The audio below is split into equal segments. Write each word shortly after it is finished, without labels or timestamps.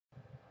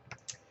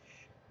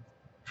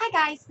Hi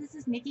guys, this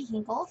is Nikki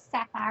Hinkle,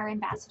 Sapphire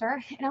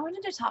Ambassador, and I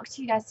wanted to talk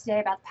to you guys today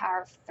about the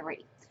power of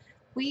three.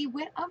 We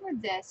went over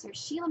this, or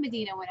Sheila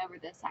Medina went over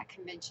this at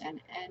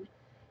convention, and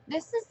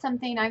this is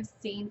something I've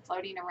seen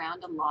floating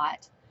around a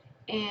lot,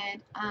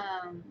 and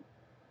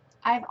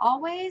I've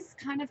always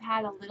kind of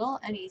had a little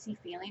uneasy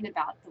feeling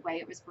about the way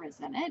it was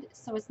presented,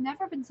 so it's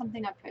never been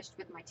something I've pushed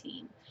with my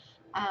team.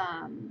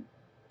 Um,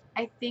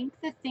 I think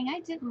the thing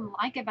I didn't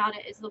like about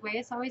it is the way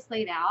it's always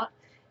laid out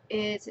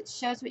is it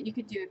shows what you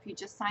could do if you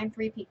just sign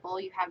three people.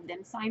 You have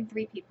them sign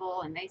three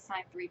people and they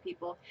sign three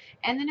people.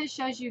 And then it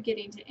shows you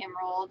getting to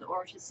Emerald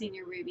or to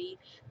Senior Ruby.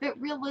 But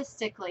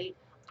realistically,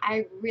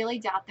 I really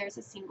doubt there's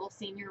a single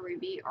Senior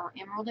Ruby or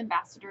Emerald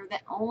Ambassador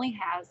that only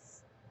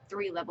has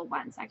three level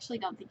ones. I actually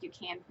don't think you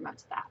can promote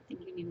to that. I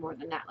think you need more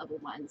than that level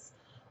ones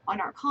on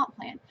our comp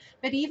plan.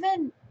 But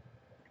even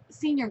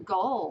senior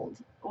gold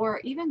or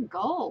even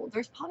gold,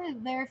 there's probably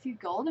very few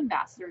gold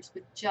ambassadors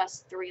with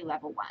just three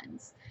level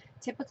ones.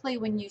 Typically,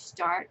 when you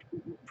start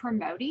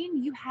promoting,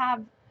 you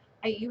have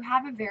a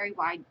very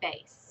wide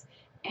base,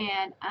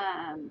 and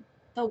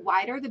the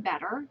wider the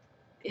better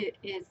it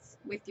is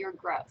with your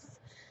growth.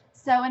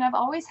 So, and I've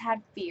always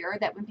had fear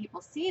that when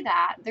people see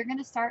that, they're going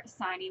to start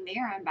signing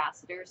their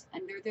ambassadors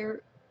under their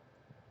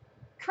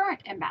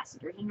current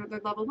ambassadors under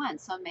their level one.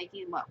 So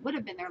making what would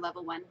have been their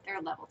level one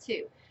their level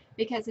two.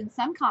 Because in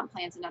some comp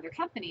plans and other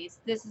companies,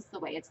 this is the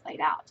way it's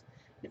laid out.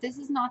 But this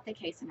is not the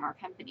case in our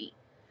company.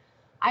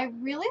 I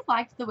really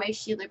liked the way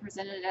Sheila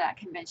presented it at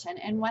convention.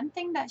 And one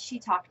thing that she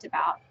talked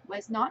about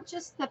was not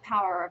just the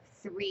power of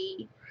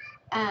three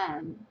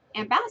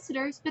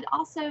ambassadors, but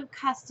also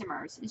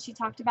customers. And she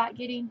talked about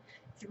getting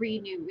three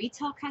new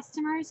retail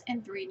customers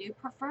and three new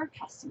preferred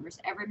customers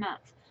every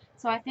month.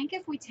 So I think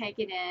if we take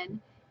it in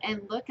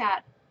and look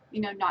at,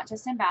 not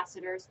just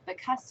ambassadors, but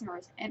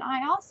customers, and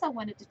I also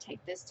wanted to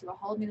take this to a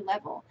whole new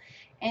level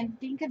and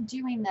think of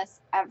doing this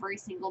every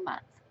single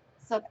month.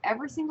 So if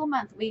every single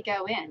month we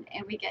go in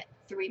and we get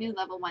three new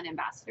level one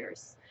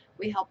ambassadors,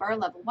 we help our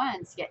level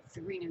ones get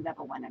three new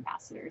level one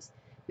ambassadors,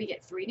 we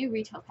get three new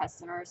retail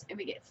customers, and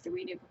we get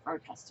three new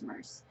preferred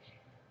customers,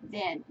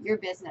 then your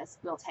business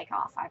will take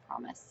off, I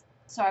promise.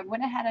 So I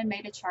went ahead and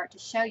made a chart to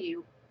show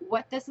you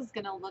what this is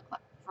going to look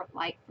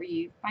like for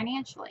you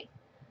financially.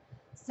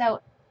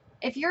 So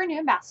if you're a new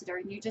ambassador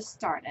and you just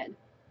started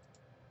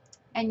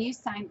and you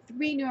sign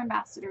three new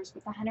ambassadors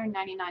with a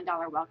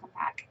 $199 welcome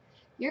pack,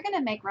 you're going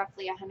to make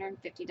roughly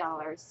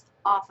 $150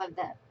 off of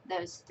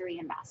those three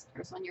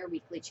ambassadors on your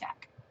weekly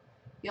check.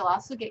 You'll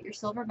also get your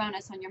silver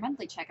bonus on your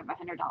monthly check of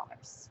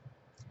 $100.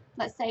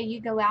 Let's say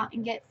you go out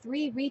and get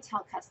three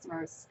retail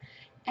customers,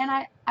 and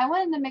I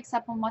wanted to mix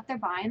up on what they're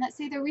buying. Let's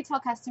say the retail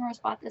customers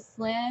bought the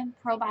Slim,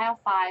 ProBio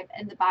 5,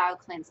 and the Bio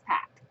Cleanse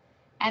pack.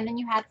 And then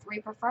you had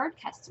three preferred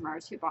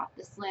customers who bought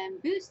the Slim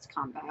Boost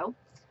combo.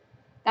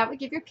 That would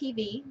give your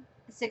PV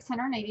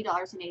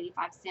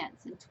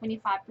 $680.85, and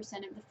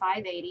 25% of the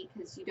 580,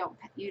 because you don't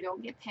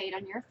get paid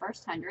on your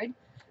first 100,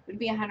 would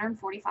be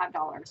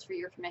 $145 for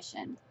your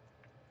commission.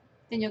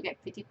 Then you'll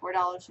get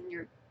 $54 from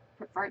your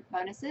preferred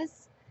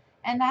bonuses,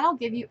 and that'll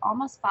give you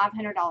almost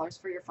 $500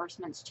 for your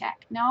first month's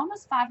check. Now,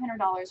 almost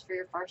 $500 for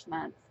your first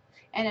month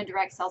in a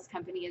direct sales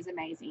company is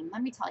amazing.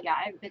 Let me tell you,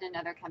 I've been in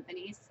other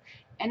companies,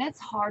 and it's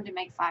hard to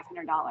make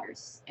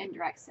 $500 in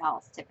direct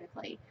sales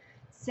typically.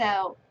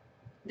 So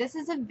this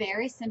is a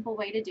very simple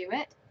way to do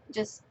it.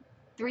 Just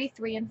three,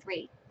 three, and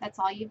three. That's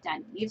all you've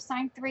done. You've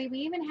signed three.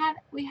 We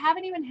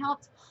haven't even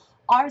helped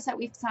ours that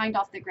we've signed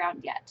off the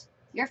ground yet.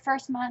 Your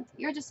first month,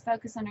 you're just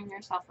focusing on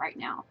yourself right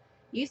now.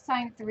 You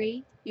signed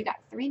three. You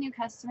got three new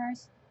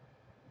customers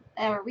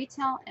that are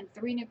retail and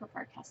three new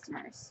preferred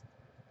customers.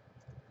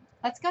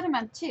 Let's go to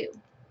month two.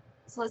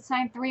 So let's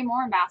sign three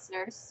more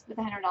ambassadors with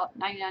a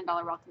 $199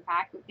 welcome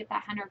pack. We get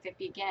that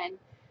 $150 again.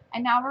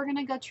 And now we're going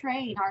to go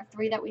train our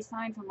three that we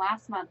signed from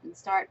last month and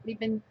start. We've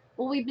been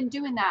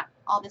doing that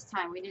all this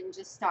time. We didn't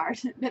just start,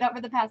 but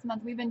over the past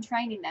month, we've been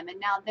training them, and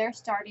now they're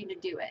starting to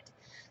do it.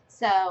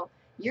 So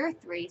your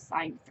three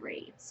signed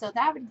three. So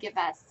that would give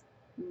us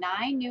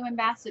 9 new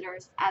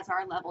ambassadors as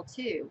our level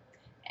two,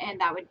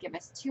 and that would give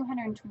us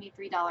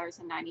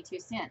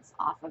 $223.92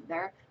 off of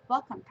their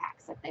welcome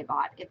packs that they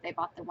bought, if they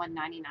bought the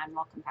 $199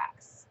 welcome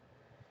packs.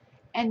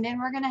 And then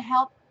we're going to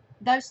help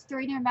those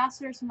three new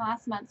ambassadors from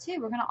last month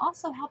too. We're going to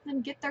also help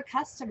them get their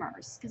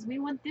customers, because we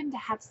want them to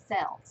have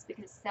sales,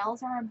 because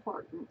sales are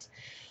important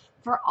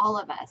for all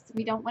of us.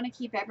 We don't want to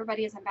keep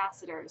everybody as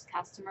ambassadors.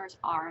 Customers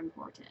are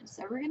important.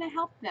 So we're going to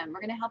help them.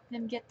 We're going to help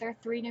them get their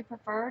three new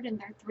preferred and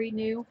their three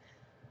new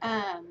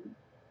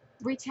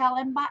retail.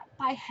 And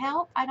by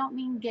help, I don't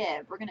mean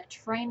give. We're going to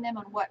train them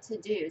on what to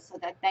do so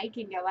that they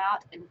can go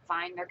out and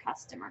find their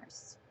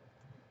customers.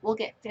 We'll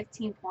get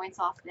 15 points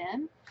off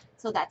them,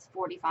 so that's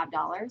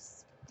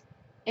 $45.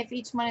 If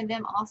each one of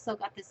them also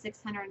got the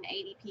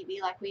 680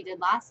 PV like we did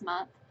last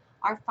month,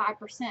 our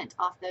 5%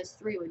 off those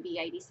three would be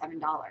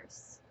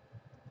 $87.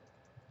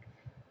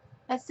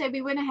 Let's say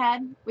we went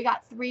ahead, we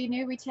got three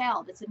new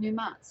retail. That's a new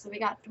month. So we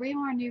got three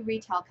more new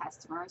retail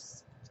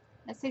customers.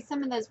 Let's say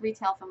some of those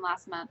retail from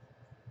last month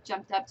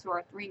jumped up to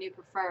our three new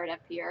preferred up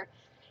here.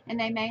 And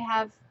they may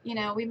have,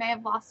 we may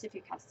have lost a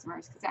few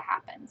customers because it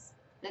happens.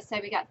 Let's say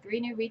we got 3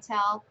 new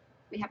retail,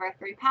 we have our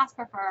 3 past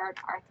preferred,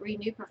 our 3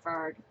 new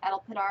preferred. That'll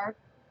put our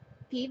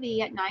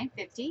PV at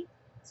 $9.50,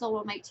 so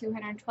we'll make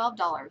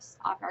 $212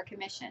 off our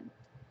commission.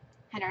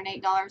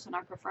 $108 on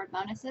our preferred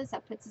bonuses.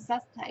 That puts us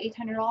up to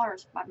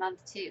 $800 by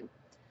month 2.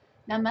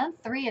 Now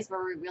month 3 is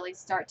where we really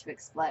start to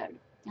explode.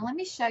 Now let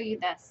me show you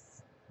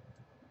this,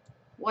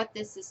 what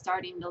this is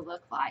starting to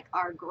look like,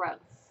 our growth,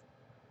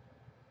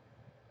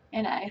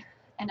 in a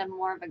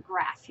more of a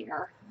graph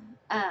here.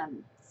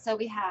 So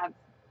we have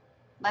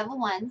level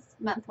 1s,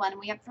 month 1, and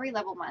we have 3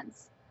 level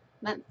 1s.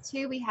 Month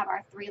 2, we have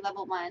our 3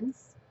 level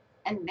 1s,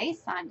 and they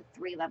signed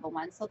 3 level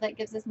 1s, so that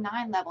gives us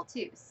 9 level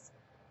 2s.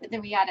 But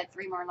then we added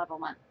 3 more level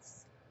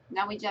 1s.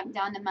 Now we jump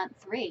down to month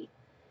 3,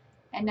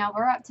 and now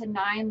we're up to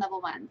 9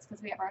 level 1s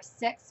because we have our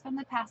 6 from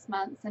the past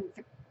months and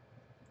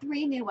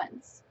 3 new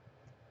ones.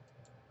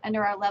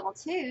 Under our level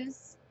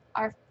 2s,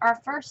 our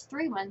first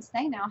 3 ones,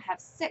 they now have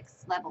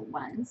 6 level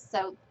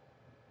 1s,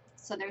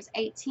 so there's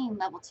 18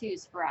 level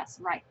 2s for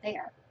us right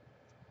there.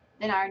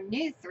 Then our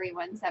new 3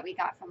 ones that we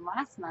got from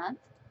last month,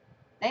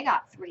 they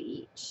got 3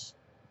 each.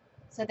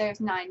 So there's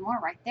 9 more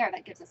right there.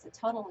 That gives us a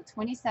total of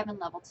 27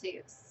 level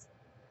 2s.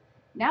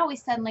 Now we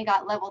suddenly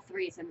got level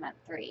 3s in month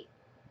 3.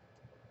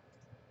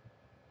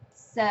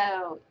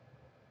 So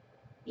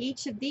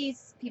each of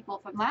these people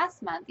from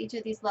last month, each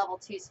of these level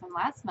 2s from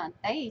last month,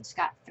 they each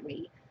got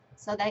 3.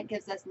 So that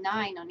gives us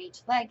 9 on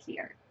each leg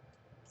here.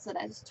 So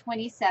that's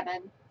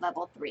 27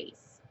 level 3s.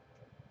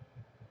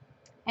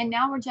 And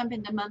now we're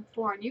jumping to month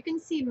 4, and you can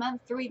see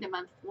month 3 to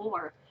month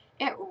 4,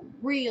 it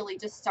really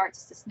just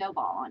starts to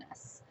snowball on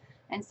us.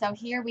 And so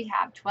here we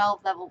have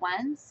 12 level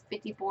 1s,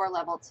 54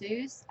 level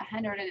 2s,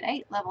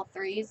 108 level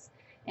 3s,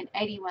 and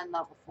 81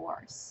 level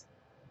 4s.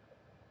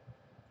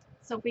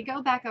 So if we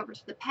go back over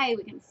to the pay,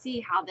 we can see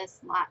how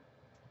this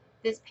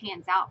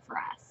pans out for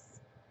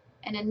us.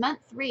 And in month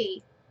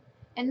 3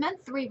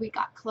 we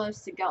got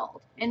close to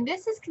gold. And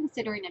this is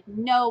considering if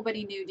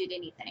nobody new did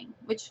anything,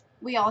 which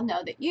we all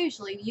know that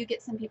usually you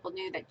get some people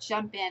new that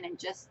jump in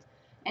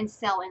and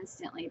sell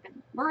instantly. But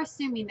we're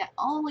assuming that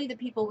only the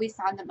people we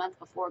signed the month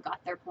before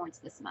got their points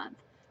this month.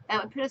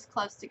 That would put us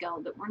close to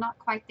gold, but we're not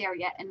quite there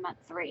yet in month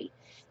 3,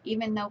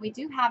 even though we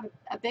do have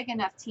a big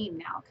enough team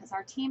now, because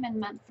our team in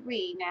month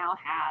 3 now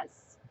has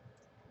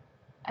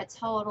a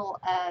total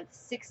of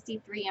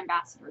 63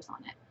 ambassadors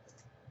on it.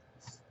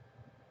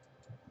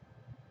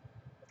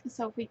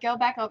 So if we go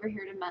back over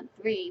here to month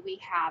 3, we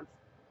have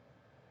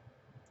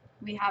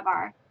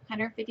our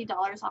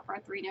 $150 off our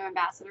 3 new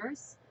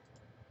ambassadors.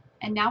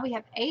 And now we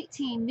have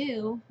 18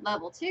 new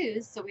level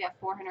 2s, so we have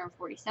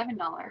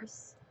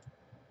 $447.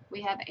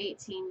 We have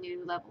 18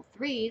 new level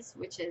 3s,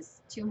 which is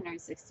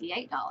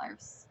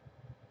 $268.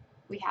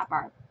 We have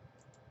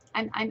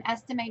I'm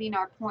estimating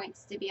our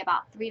points to be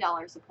about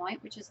 $3 a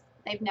point, which is,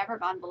 they've never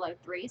gone below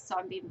 3, so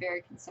I'm being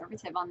very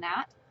conservative on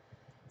that.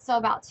 So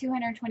about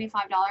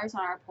 $225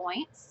 on our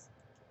points.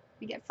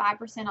 We get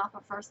 5% off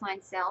of first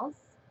line sales.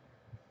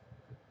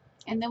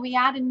 And then we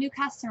added new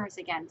customers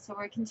again. So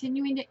we're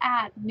continuing to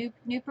add new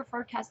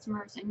preferred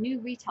customers and new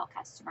retail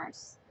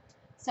customers.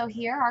 So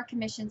here our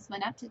commissions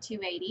went up to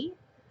 $280.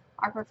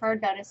 Our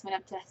preferred bonus went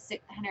up to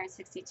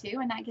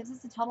 $162, and that gives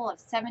us a total of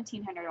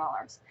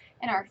 $1,700.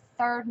 In our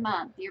 3rd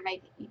month, you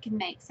can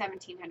make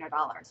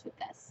 $1,700 with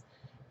this,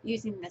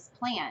 using this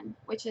plan,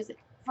 which is,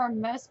 for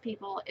most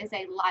people, is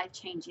a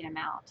life-changing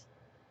amount.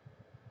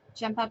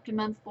 Jump up to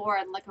month 4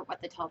 and look at what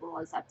the total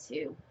is up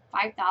to,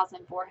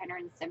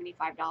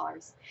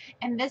 $5,475.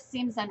 And this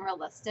seems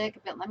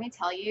unrealistic, but let me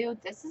tell you,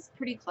 this is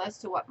pretty close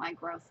to what my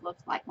growth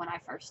looked like when I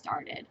first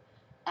started.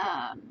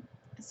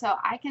 So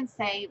I can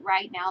say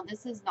right now,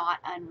 this is not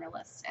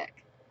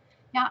unrealistic.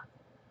 Now,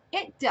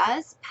 it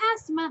does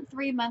past month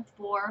 3, month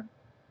 4.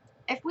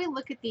 If we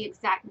look at the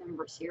exact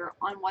numbers here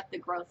on what the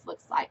growth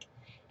looks like,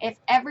 if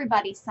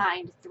everybody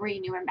signed 3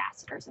 new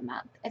ambassadors a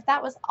month, if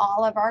that was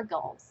all of our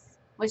goals,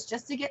 was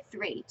just to get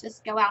 3,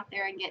 just go out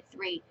there and get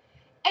 3,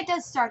 it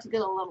does start to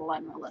get a little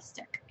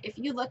unrealistic. If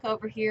you look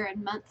over here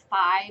in month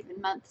 5 and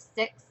month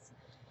 6,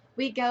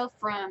 we go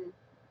from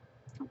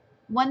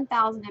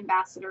 1,000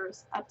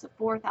 ambassadors up to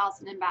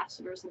 4,000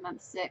 ambassadors in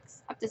month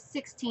 6, up to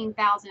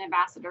 16,000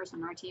 ambassadors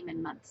on our team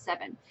in month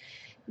 7.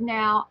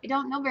 Now, I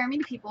don't know very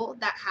many people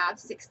that have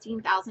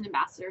 16,000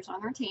 ambassadors on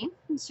their team.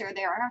 I'm sure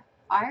there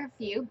are a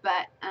few,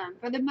 but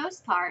for the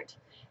most part,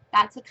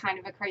 that's a kind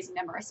of a crazy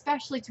number,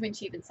 especially to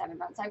achieve in 7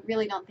 months. I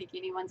really don't think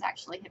anyone's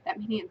actually hit that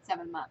many in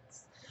 7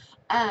 months.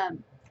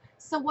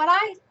 So what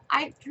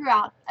I drew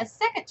out a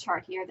second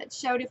chart here that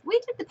showed if we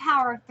did the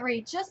power of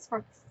 3 just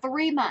for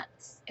 3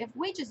 months, if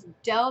we just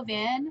dove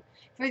in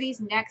for these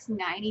next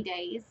 90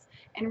 days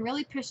and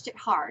really pushed it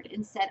hard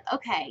and said,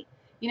 okay,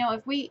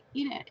 if we,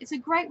 it's a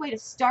great way to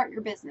start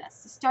your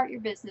business,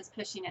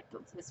 pushing it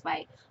this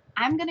way.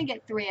 I'm going to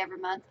get 3 every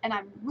month, and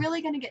I'm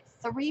really going to get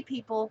 3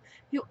 people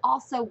who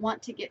also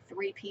want to get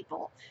 3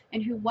 people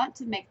and who want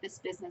to make this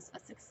business a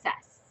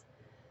success.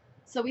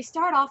 So we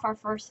start off our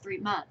first 3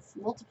 months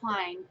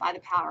multiplying by the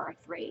power of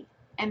 3.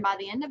 And by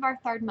the end of our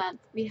third month,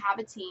 we have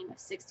a team of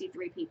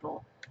 63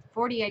 people.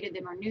 48 of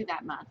them are new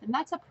that month. And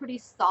that's a pretty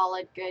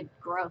solid, good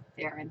growth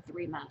there in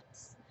 3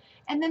 months.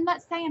 And then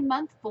let's say in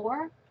month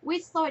 4, we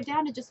slow it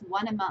down to just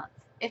 1 a month.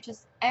 If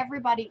just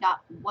everybody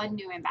got 1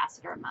 new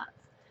ambassador a month,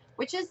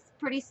 which is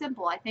pretty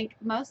simple. I think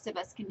most of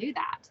us can do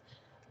that.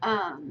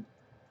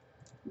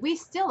 We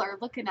still are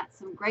looking at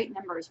some great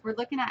numbers. We're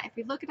looking at, if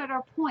we look at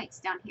our points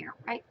down here,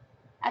 right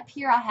up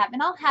here,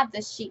 I'll have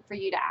this sheet for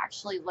you to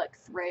actually look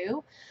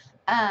through.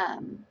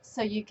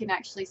 So you can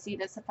actually see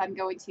this if I'm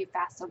going too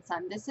fast on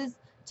some. This is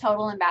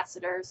total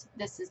ambassadors.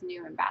 This is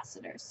new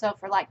ambassadors. So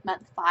for like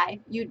month 5,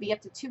 you'd be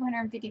up to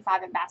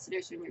 255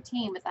 ambassadors in your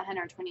team with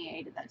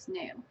 128 of those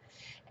new.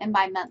 And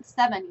by month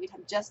 7, you'd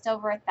have just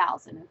over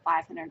 1,000 and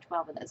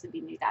 512 of those would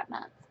be new that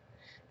month.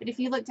 But if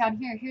you look down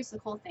here, here's the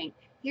cool thing.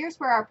 Here's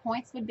where our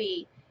points would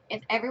be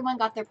if everyone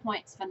got their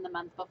points from the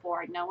month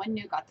before. No one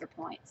new got their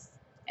points.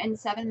 In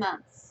 7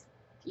 months,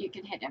 you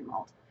can hit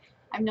Emerald.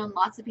 I've known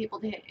lots of people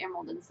to hit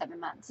Emerald in 7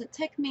 months. It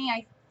took me,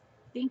 I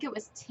think it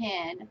was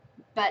 10,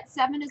 but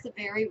 7 is a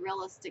very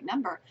realistic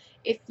number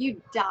if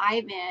you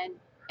dive in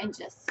and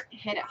just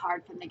hit it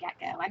hard from the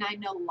get-go. And I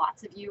know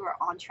lots of you are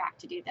on track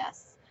to do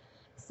this.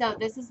 So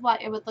this is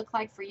what it would look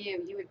like for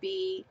you. You would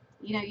be,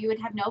 you would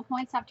have no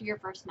points after your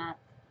first month,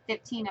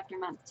 15 after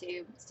month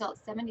 2, still at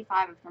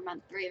 75 after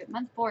month 3. But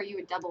month 4, you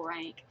would double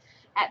rank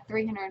at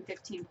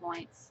 315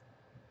 points.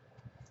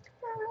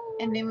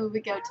 And then we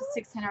would go to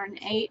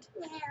 608,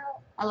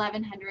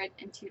 1,100,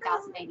 and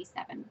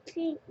 2,087.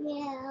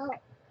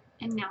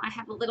 And now I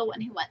have a little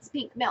one who wants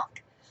pink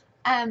milk.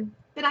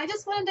 But I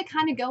just wanted to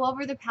kind of go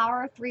over the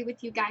power of 3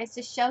 with you guys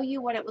to show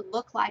you what it would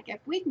look like if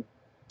we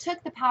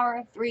took the power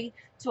of 3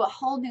 to a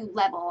whole new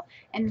level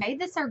and made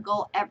this our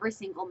goal every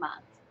single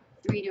month.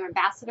 3 new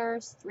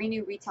ambassadors, 3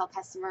 new retail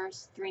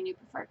customers, 3 new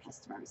preferred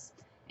customers,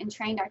 and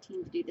trained our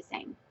team to do the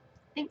same.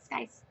 Thanks,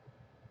 guys.